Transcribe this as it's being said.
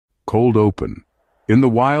cold open. In the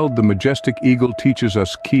wild, the majestic eagle teaches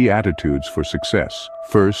us key attitudes for success.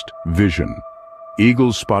 First, vision.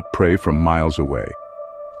 Eagles spot prey from miles away.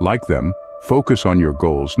 Like them, focus on your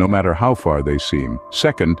goals no matter how far they seem.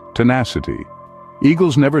 Second, tenacity.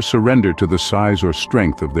 Eagles never surrender to the size or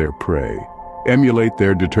strength of their prey. Emulate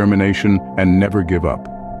their determination and never give up.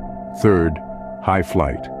 Third, high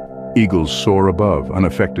flight. Eagles soar above,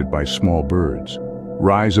 unaffected by small birds.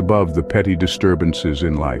 Rise above the petty disturbances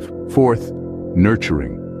in life. Fourth,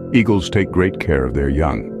 nurturing. Eagles take great care of their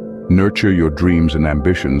young. Nurture your dreams and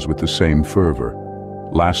ambitions with the same fervor.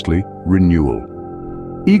 Lastly, renewal.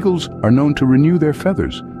 Eagles are known to renew their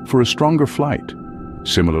feathers for a stronger flight.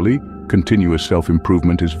 Similarly, continuous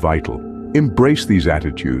self-improvement is vital. Embrace these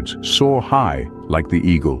attitudes, soar high like the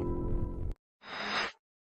eagle.